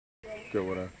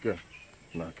kewara ke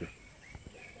na ke.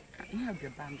 Ihe dị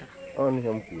banda. Ọ n'ihe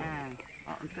m kwuru.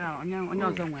 Nke onye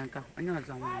ọzọ nwe nka, onye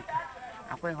ọzọ nwe nka.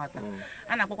 Akwa ịghọta.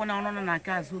 A na-akpọkwa na ọnụnụ na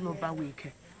nke azụ ụlọ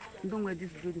Ubawuike. Ndị nwe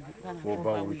this beautiful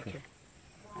Ubawuike.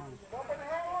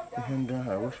 Ihe ndị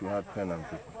ahụ, I wish we had pen and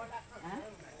paper.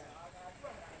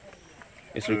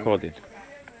 It's recorded.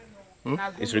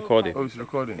 It's recorded. Oh, it's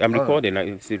recording. I'm recording.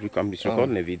 I'm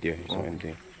recording a video. So I'm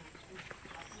doing.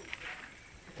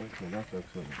 Okay, that's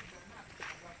excellent.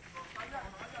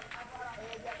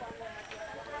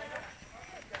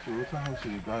 So what time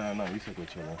should you go now? You said go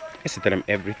chill. I said them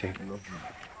everything. Oh,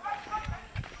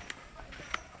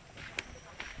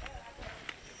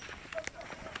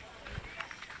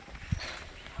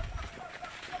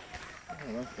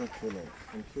 that's excellent.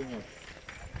 I'm so happy.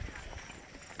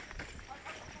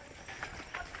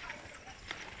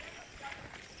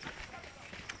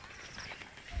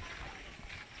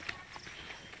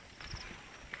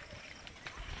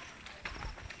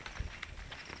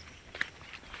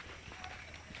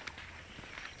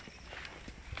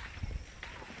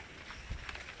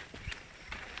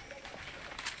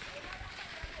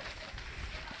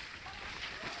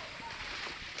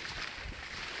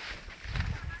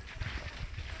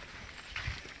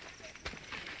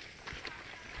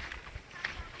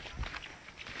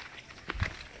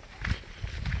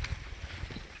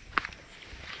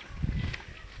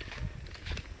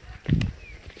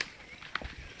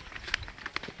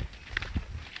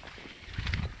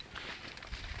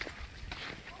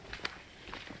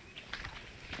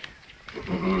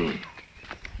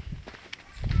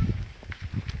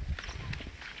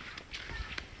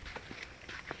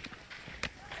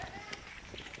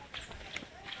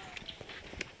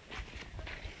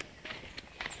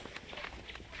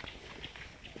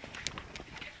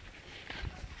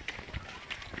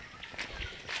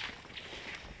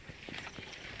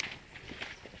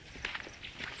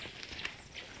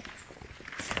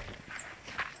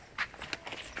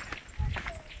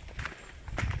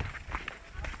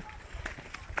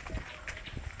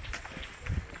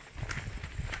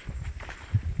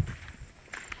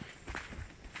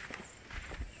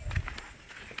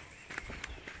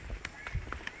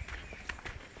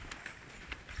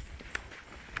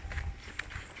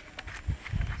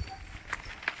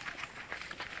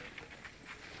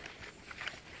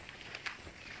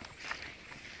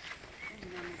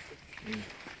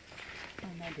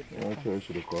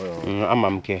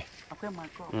 Amamke.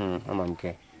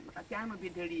 Amamke. Akiano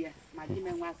bideria,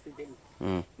 magime accident.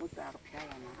 Moto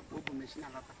arpiala na obu machine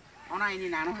alaka. Ona ini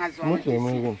na no hazo.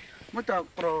 Moto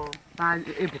pro pa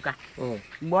ebuka.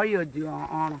 Mgbe yo di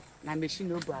ọrụ na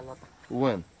machine obu alota.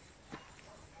 When?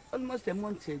 Almost a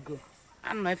month ago.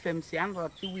 I know FMC, I know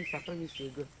 2 weeks or 3 weeks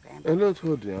ago. A lot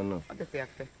told you, I know. What the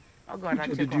affair? Oh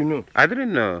God, did you know? I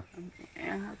didn't know.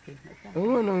 Yeah, okay.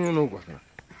 Oh no, you know what?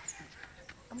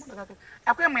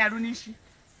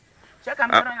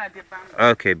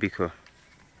 Okay, because.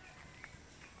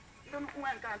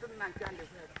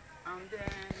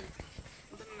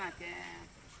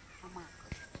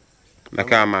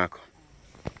 Amako.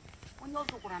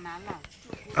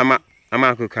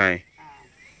 Amako kai.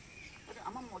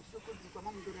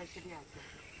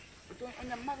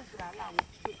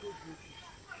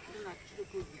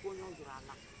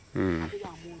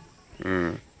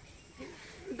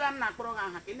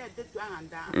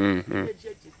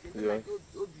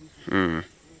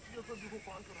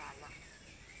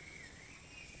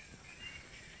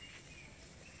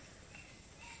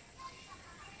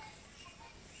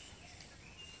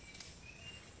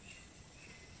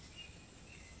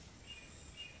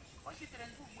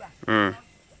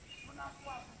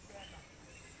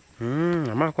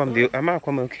 I'm not going to have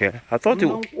I'm okay. I thought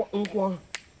you.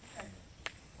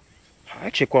 I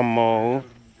check one more.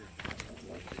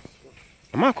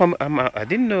 I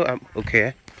didn't know. I'm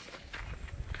okay.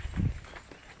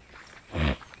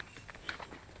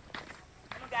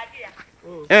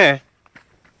 Eh.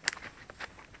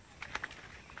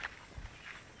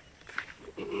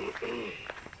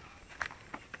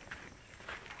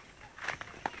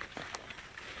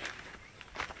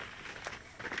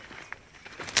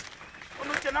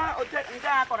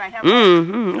 I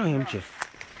am just.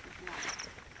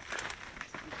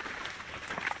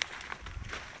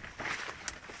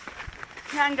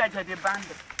 Hanga the band.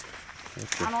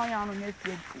 I know you're on the next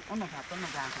one of our.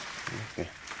 Okay.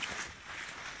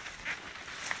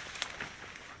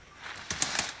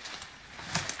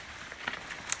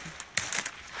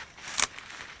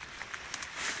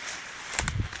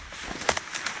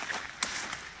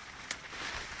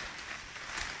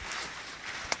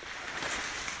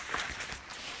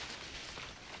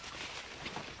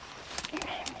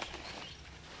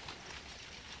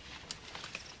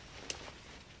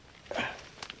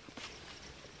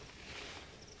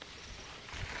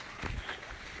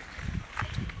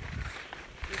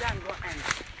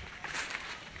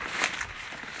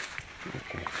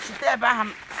 Share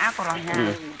Baham Akron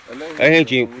here. I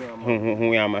hate you.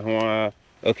 Who am I?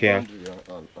 Okay. I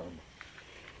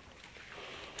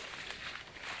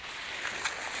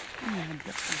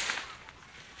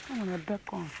want a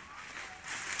bacon.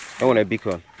 I want a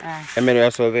beacon. I made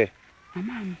a survey.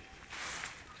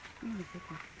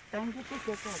 Thank you.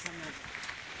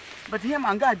 But him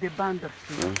and got the band of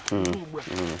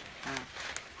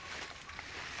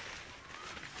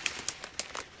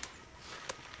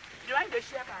you want to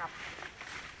share up?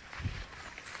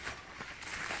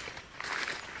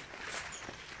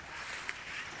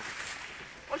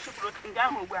 What you put in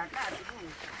down where I can't do?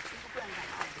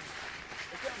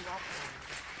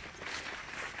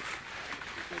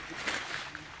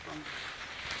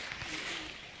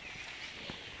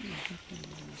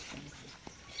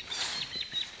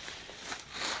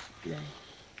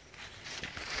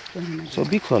 So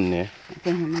beacon there.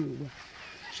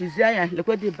 She's there. Look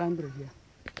at the boundary here.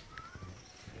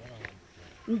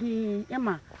 The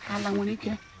Emma,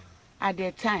 Alamonike at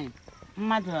that time,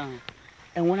 mother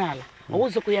and one ala. I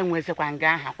was a young with a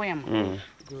quanga,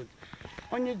 good.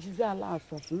 Only Giselle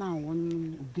last of now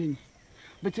one day.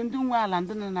 But in doing well,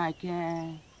 London and I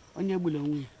can on your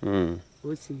balloon.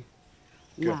 We'll see.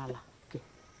 Yala.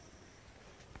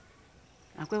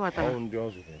 I quite what I own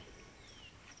yours.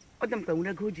 What them can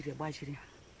we go to the battery?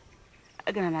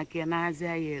 Again, I can as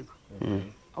I yeg.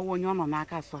 Oh, when you're on a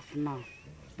cast off now.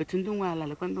 But in doing well,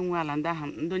 I can't do well and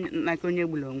don't like on your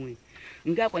balloon.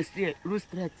 And that was still roost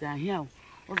threats are here.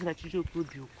 Was that Chijioke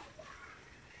Obiukwu?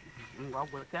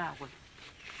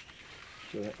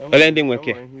 Landing with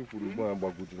you.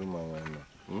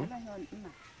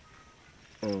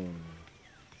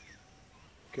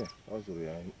 Okay, also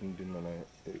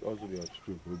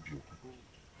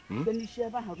then you share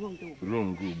her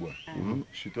room good.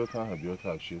 She thought I had your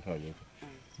touch, she had it.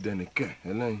 Then again,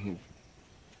 and then he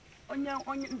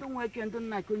only don't work and don't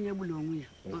like on your balloon.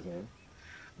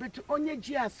 But only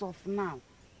GS of now,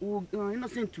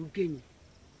 innocent to gain.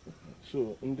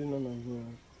 So, in the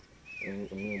name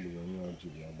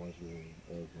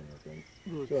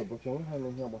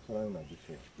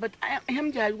but I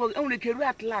am will only carry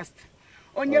at last.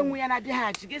 On young way and at the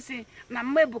hatch, guessing, now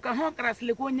my book a hawkers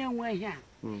like one young way here.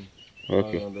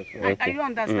 Okay. Are you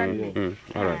understand me?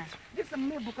 All right. This is a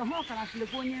my book a hawkers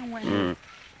like one young way.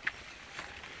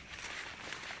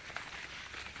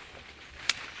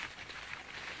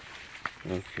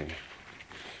 Okay.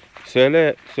 So,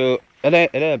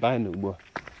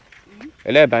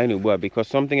 because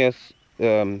something else,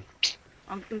 and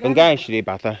guy actually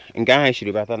better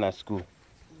na school.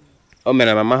 Oh,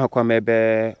 man, my mama come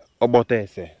ebe ogboto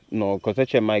ese. No, because I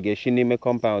check my get she need me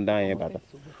compound down here better.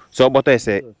 So ogboto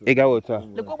ese, ega water.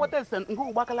 Look ogboto ese,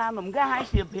 ngo bakala no, mga ha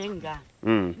she benga.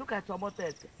 Look at ogboto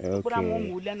ese. Pura mo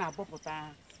mule na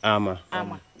popota. Ama.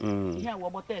 Here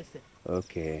ogboto ese.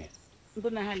 Okay. Ndo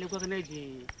na ha le ko na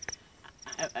ji.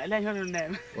 I don't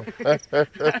know.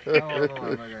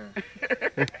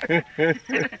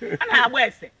 I'm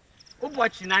West.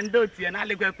 Watching and doty and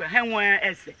I'll go for him.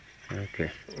 Okay.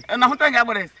 And I'm talking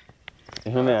about it.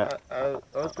 Okay.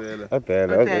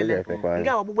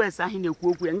 Go West. I hear you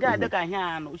cook and got the guy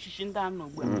here. No, she shouldn't down. No,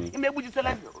 you may be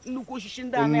select no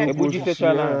cushion down there. Would you say,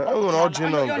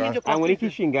 I'm going to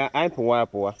shinga. I'm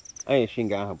poor. I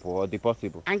shinga for the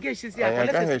possible. And guess she's you're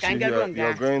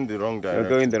going the wrong direction. You're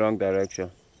going the wrong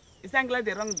direction. It's angling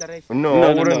the wrong direction. No,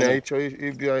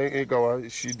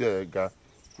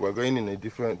 we're going in a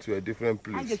different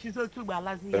place.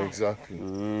 Exactly.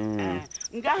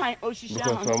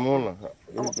 Because from all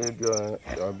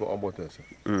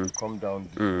come down.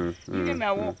 You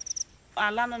know,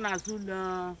 Alana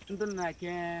Nazula, don't like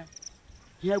here,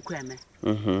 Quemme.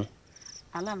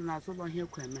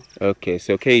 Okay,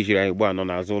 so occasionally one on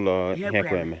Azula here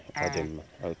Quemme.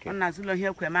 Okay. On Azula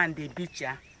here Quemme and the beach.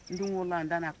 Do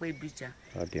land and I play beach.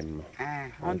 I didn't.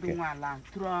 On the one land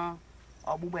through or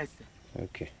west.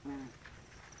 Okay.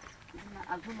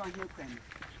 Azula here Quemme.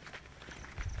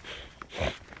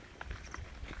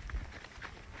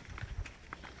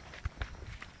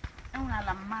 And when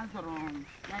I'm mother on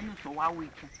Linus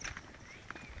Ubawuike.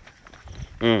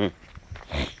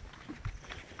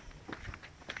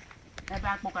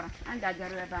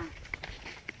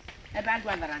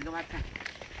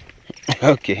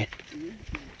 Okay.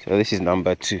 So this is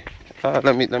number 2.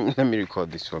 Let me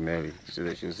record this for Mary so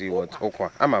that she'll see what's okay.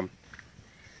 Amam.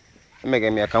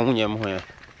 Make me a kamunya here.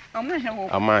 I'm here.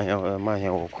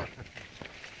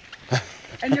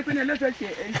 And you're going to look at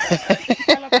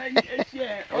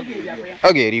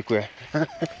okay, Rique.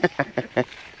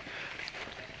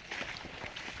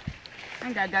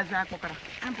 I'm going to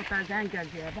I'm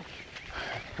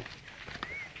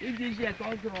Chijioke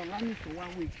also Linus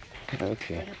Ubawuike.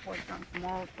 Okay. Very important,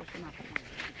 small portion of land.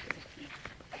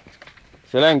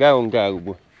 Selenga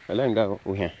Ugbo. Selenga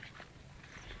Uhe.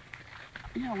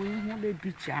 Yeah, we want the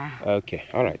beach. Okay,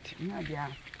 all right. Yeah, their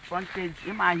frontage.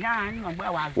 In my hand,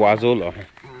 where was Wazolo.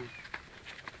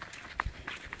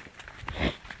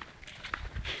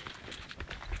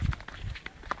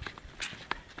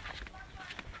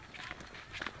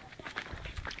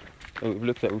 So we've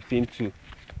looked at, we've seen two.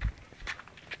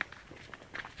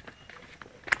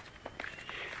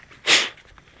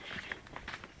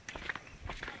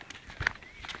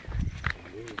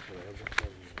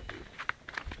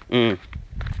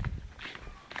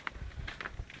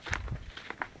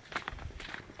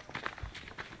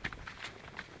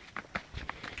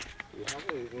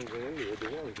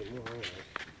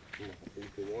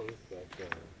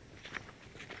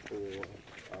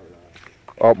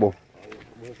 Obo.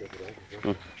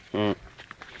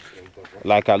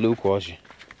 Like a look wash.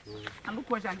 I look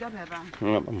what I got around.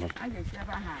 I just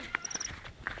never had.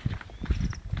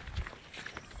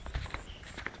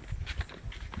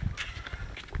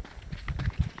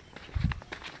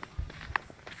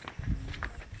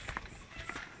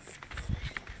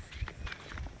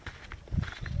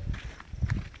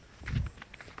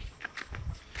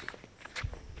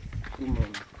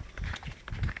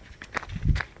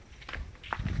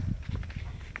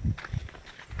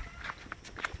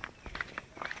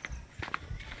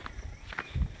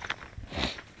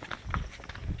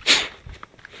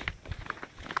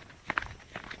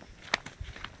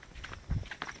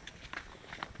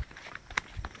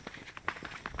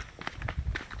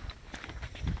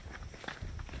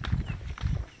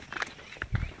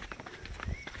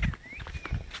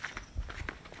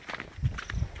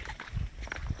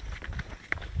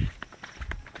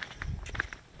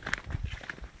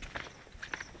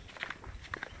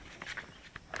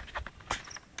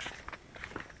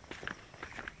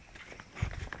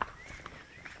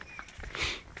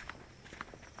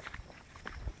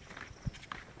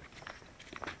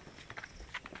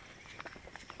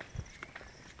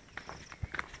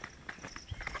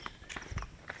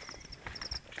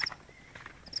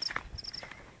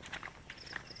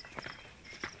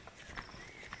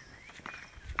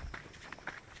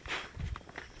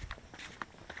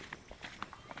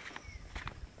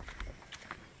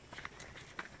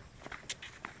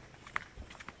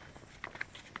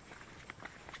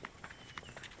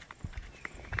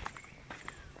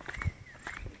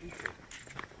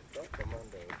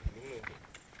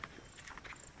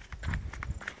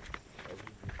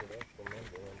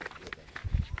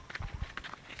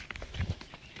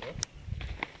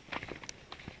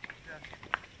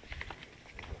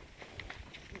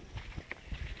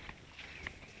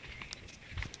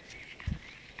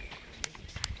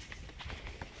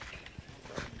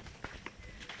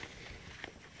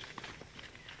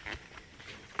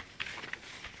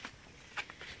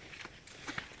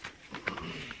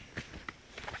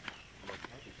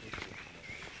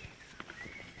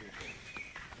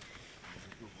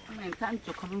 Time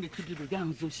to come to do the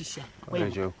down so she said. Oh,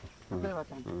 yeah.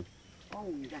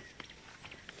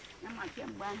 I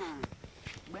can't buy her.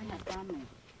 When I come,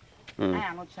 I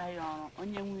am not shy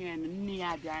on your women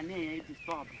near their name to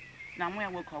stop. Now, where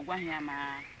will call one here,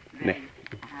 very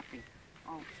happy.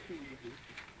 Oh,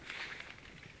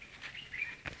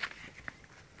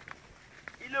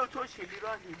 you know, Toshi, the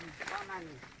road is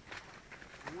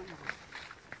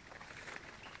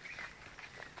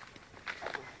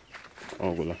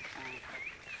oh, good.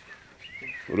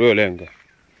 Rolenga.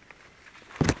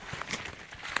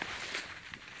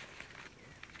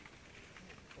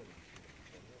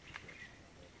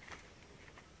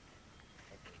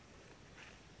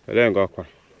 Rolenga kwa.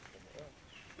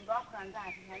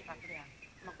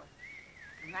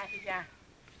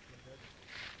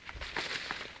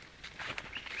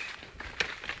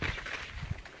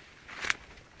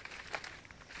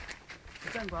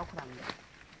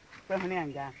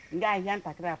 Nga yan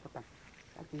takra puta.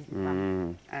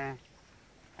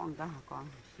 Onga ko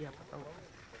siya puta.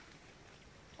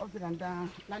 Oziranda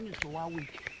Linus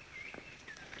Ubawuike.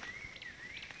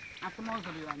 Afuno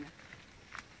zoriwanya.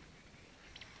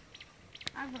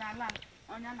 Azrala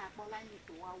onya na akpọ Linus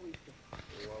Ubawuike.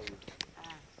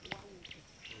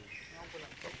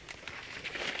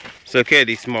 So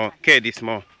Kedi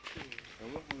small.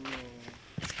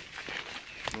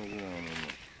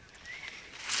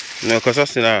 No, because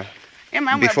that's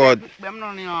before.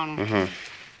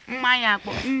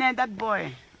 That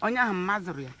boy, onya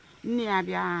mazuri. Nne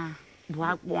abia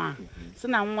buakwa. So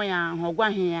na nwa ya hogwa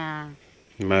hia.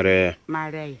 Mare.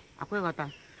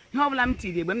 Akwegota. Ihe obula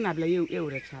mtidi egbe m na bla ye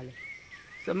ewure chale.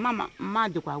 So mama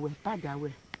dịkwa we, pa dia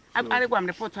we. I go and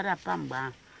report to the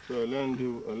Pamba. So learn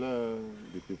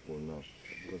the people now,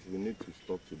 because we need to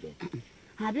talk to them.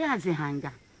 Have you had a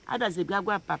hanger? I does a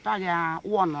gagua papaya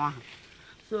one.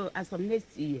 So as of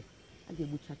next year, I give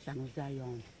Butcher Channel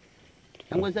Zion.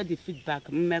 And was that the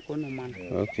feedback? Make on no man.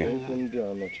 Okay.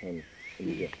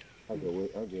 I go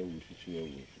with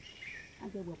you. I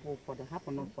go for the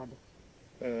happen on for the.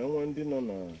 One dinner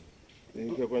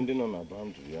on a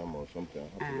boundary or something.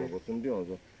 But in the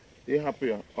other, they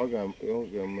happy.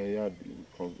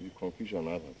 Confusion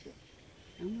out here.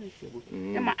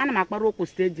 I'm a Baroko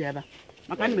stage ever.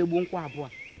 My can't won't quabble.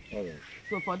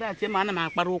 So for that, I'm a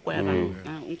Baroko ever.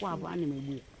 Unquab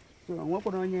anime. So I'm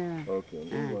working on you. Okay,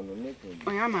 I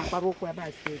am a Baroko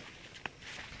ever.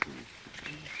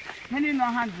 Many no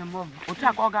hands and move. Or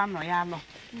talk organ or yellow.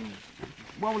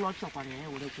 What will lots of I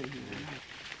would have said.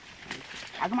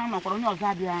 I don't know for your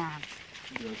Zabia.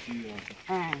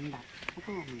 And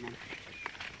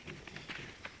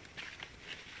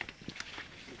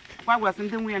why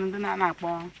wasn't we and the Nana?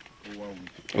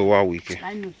 Ubawuike.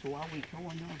 Linus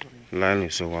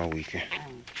Linus Ubawuike.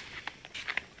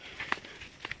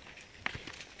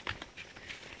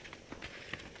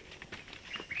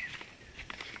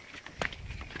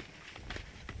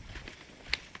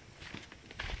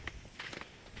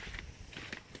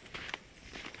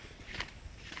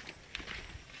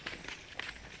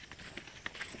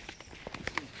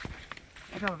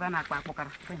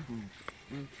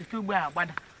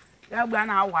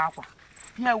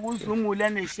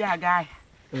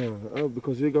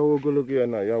 Because you go look here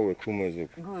now, you will come as it.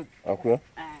 Good. Okay.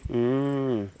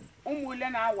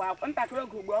 Umulen awa, kontakro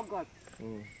go God.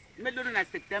 Middle na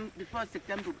September, before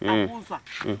September,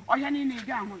 Oyani ni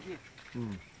ga ho here.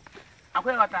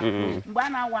 Akwegota. Mgba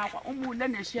na awa akwa,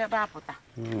 umulen na share ba pụta.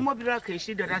 Umobiro ka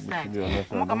eshi the other side.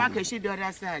 Umokama ka eshi the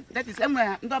other side. That is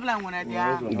enwe ndobla nwere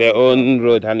dia. Their own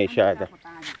road ha na-eshi aga.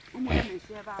 Umulen na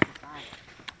share ba pụta.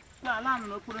 So ala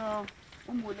no okporo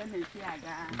umulen na eshi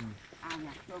aga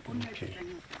anya. So kunne tete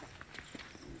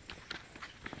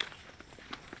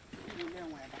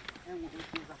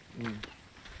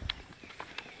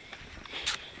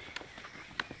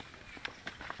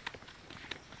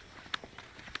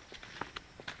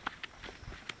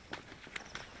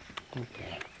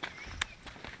Okay.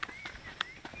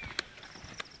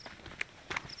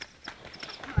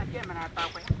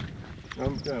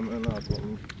 I'm coming up.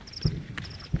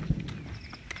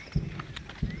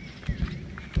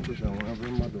 I have a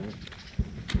mother.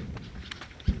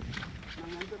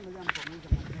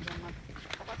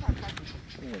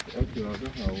 Okay, I'll go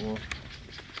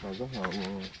have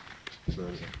more.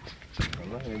 I'm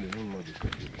not having any more.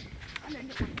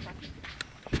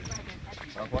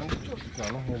 I want to talk to you.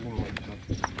 I'm not having more.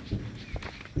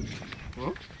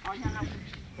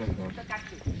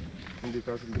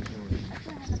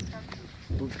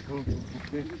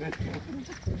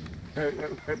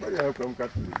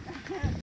 I